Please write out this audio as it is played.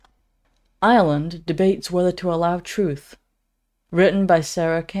Ireland debates whether to allow truth. Written by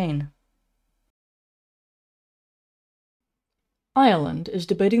Sarah Kane. Ireland is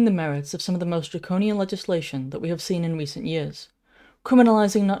debating the merits of some of the most draconian legislation that we have seen in recent years,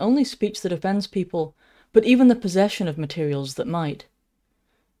 criminalizing not only speech that offends people, but even the possession of materials that might.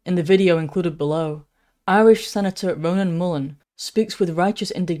 In the video included below, Irish Senator Ronan Mullen speaks with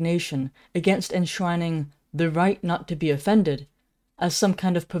righteous indignation against enshrining the right not to be offended as some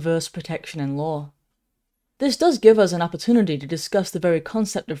kind of perverse protection in law. This does give us an opportunity to discuss the very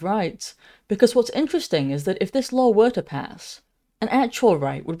concept of rights, because what's interesting is that if this law were to pass, an actual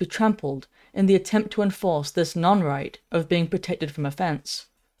right would be trampled in the attempt to enforce this non-right of being protected from offense.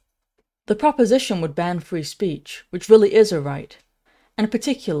 The proposition would ban free speech, which really is a right, and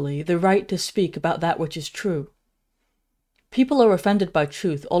particularly the right to speak about that which is true. People are offended by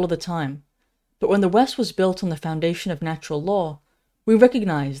truth all of the time, but when the West was built on the foundation of natural law, we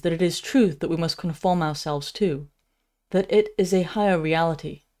recognize that it is truth that we must conform ourselves to, that it is a higher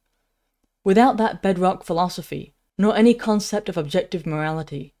reality. Without that bedrock philosophy, nor any concept of objective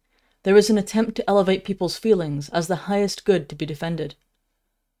morality, there is an attempt to elevate people's feelings as the highest good to be defended.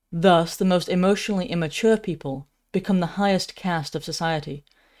 Thus, the most emotionally immature people become the highest caste of society,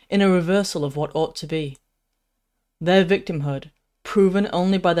 in a reversal of what ought to be. Their victimhood, proven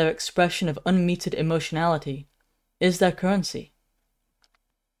only by their expression of unmetered emotionality, is their currency.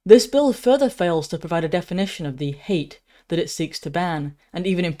 This bill further fails to provide a definition of the hate that it seeks to ban and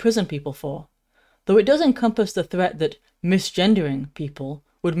even imprison people for, though it does encompass the threat that misgendering people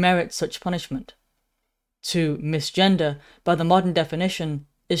would merit such punishment. To misgender, by the modern definition,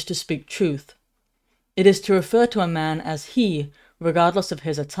 is to speak truth. It is to refer to a man as he, regardless of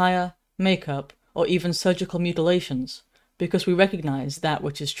his attire, makeup, or even surgical mutilations, because we recognize that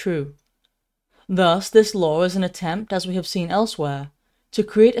which is true. Thus, this law is an attempt, as we have seen elsewhere, to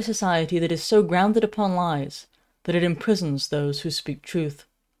create a society that is so grounded upon lies that it imprisons those who speak truth.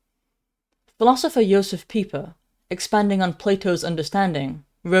 Philosopher Joseph Pieper, expanding on Plato's understanding,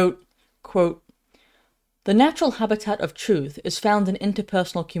 wrote, quote, "The natural habitat of truth is found in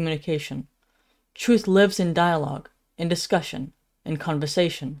interpersonal communication. Truth lives in dialogue, in discussion, in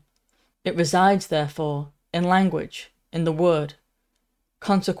conversation. It resides, therefore, in language, in the word.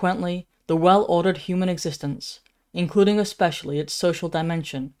 Consequently, the well-ordered human existence, including especially its social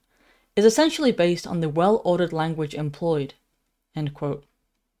dimension, is essentially based on the well-ordered language employed." End quote.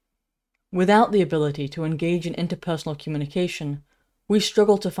 Without the ability to engage in interpersonal communication, we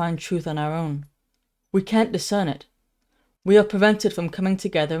struggle to find truth on our own. We can't discern it. We are prevented from coming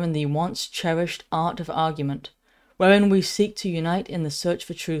together in the once cherished art of argument, wherein we seek to unite in the search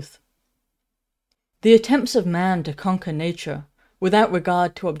for truth. The attempts of man to conquer nature, without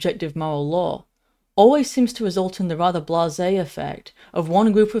regard to objective moral law, always seems to result in the rather blasé effect of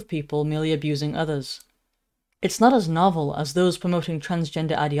one group of people merely abusing others. It's not as novel as those promoting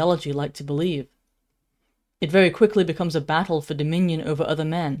transgender ideology like to believe. It very quickly becomes a battle for dominion over other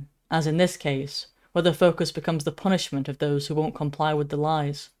men, as in this case, where the focus becomes the punishment of those who won't comply with the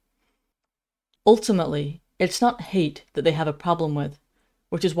lies. Ultimately, it's not hate that they have a problem with,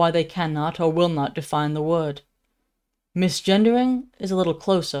 which is why they cannot or will not define the word. Misgendering is a little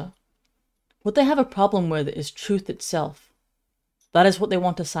closer. What they have a problem with is truth itself. That is what they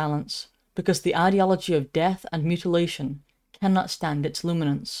want to silence, because the ideology of death and mutilation cannot stand its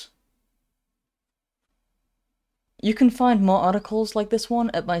luminance. You can find more articles like this one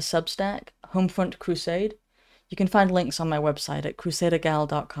at my Substack, Homefront Crusade. You can find links on my website at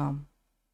crusadergal.com.